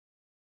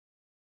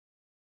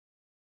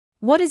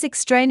What is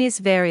extraneous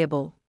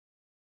variable?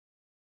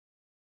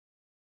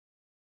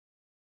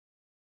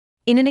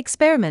 In an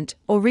experiment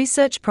or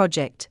research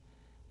project,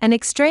 an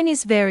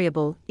extraneous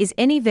variable is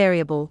any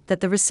variable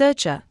that the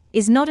researcher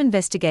is not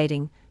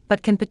investigating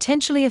but can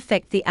potentially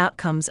affect the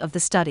outcomes of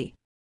the study.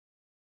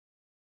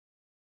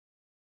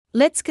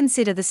 Let's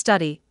consider the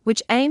study,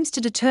 which aims to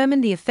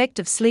determine the effect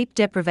of sleep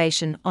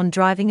deprivation on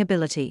driving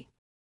ability.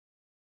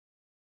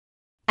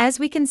 As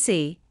we can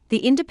see,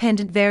 the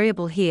independent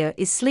variable here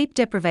is sleep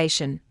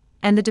deprivation,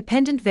 and the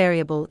dependent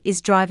variable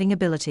is driving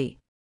ability.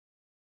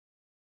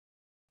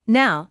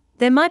 Now,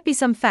 there might be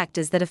some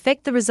factors that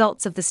affect the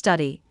results of the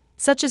study,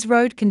 such as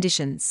road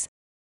conditions,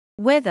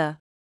 weather,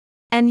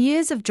 and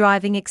years of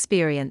driving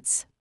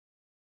experience.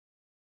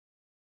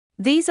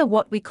 These are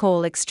what we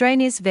call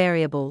extraneous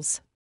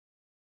variables.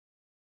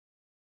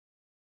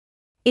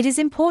 It is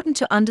important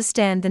to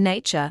understand the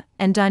nature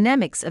and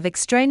dynamics of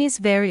extraneous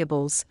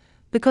variables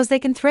because they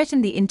can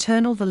threaten the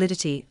internal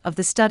validity of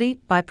the study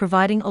by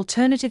providing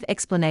alternative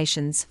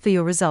explanations for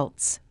your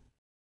results.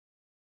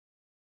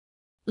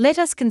 Let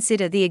us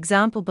consider the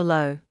example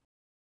below.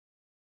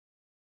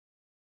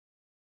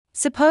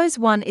 Suppose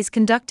one is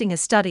conducting a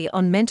study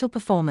on mental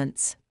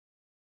performance.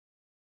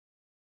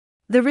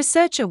 The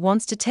researcher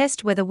wants to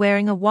test whether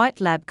wearing a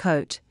white lab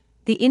coat,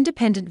 the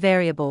independent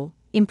variable,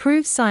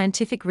 improves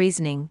scientific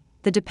reasoning,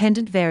 the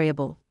dependent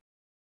variable.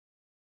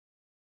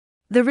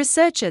 The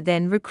researcher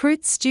then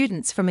recruits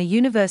students from a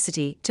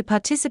university to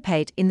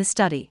participate in the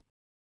study.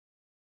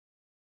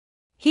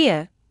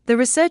 Here, the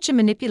researcher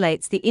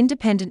manipulates the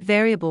independent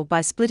variable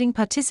by splitting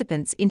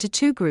participants into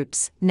two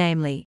groups,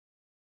 namely,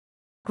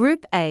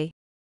 Group A.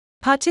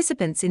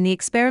 Participants in the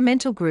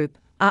experimental group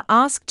are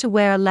asked to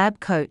wear a lab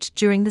coat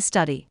during the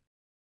study.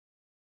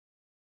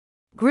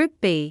 Group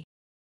B.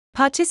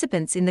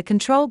 Participants in the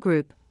control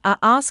group are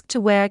asked to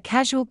wear a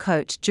casual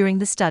coat during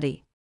the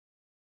study.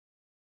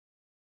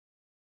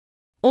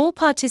 All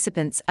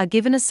participants are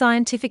given a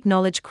scientific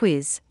knowledge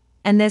quiz,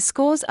 and their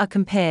scores are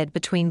compared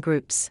between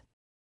groups.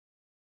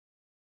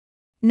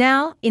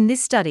 Now, in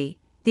this study,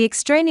 the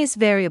extraneous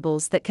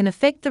variables that can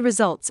affect the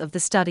results of the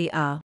study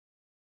are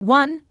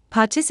 1.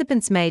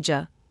 Participants'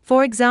 major,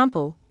 for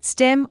example,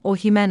 STEM or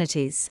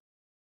humanities.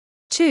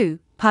 2.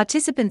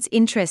 Participants'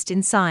 interest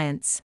in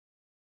science.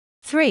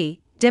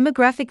 3.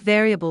 Demographic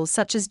variables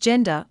such as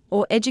gender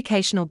or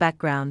educational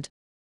background.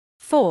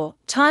 4.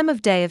 Time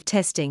of day of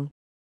testing.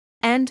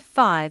 And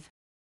 5.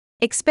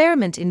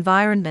 Experiment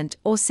environment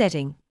or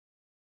setting.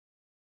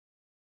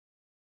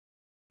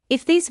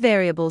 If these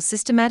variables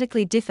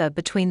systematically differ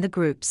between the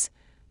groups,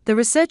 the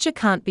researcher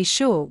can't be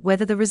sure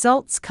whether the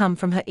results come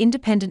from her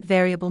independent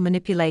variable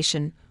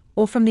manipulation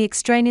or from the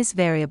extraneous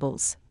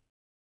variables.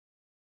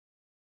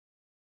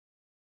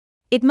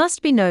 It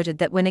must be noted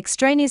that when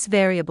extraneous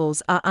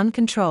variables are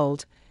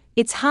uncontrolled,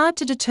 it's hard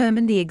to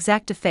determine the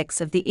exact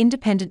effects of the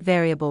independent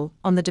variable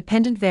on the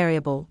dependent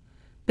variable,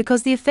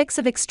 because the effects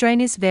of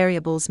extraneous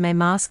variables may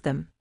mask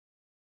them.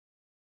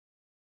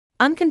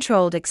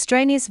 Uncontrolled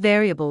extraneous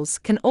variables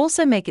can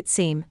also make it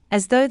seem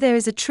as though there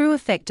is a true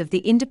effect of the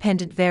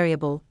independent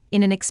variable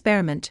in an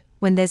experiment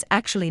when there's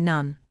actually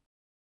none.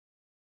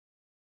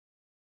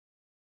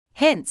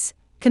 Hence,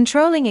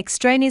 controlling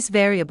extraneous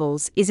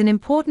variables is an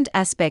important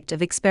aspect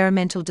of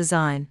experimental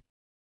design.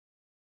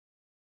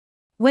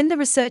 When the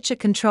researcher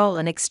controls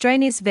an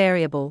extraneous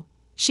variable,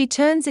 she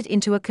turns it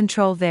into a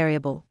control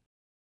variable.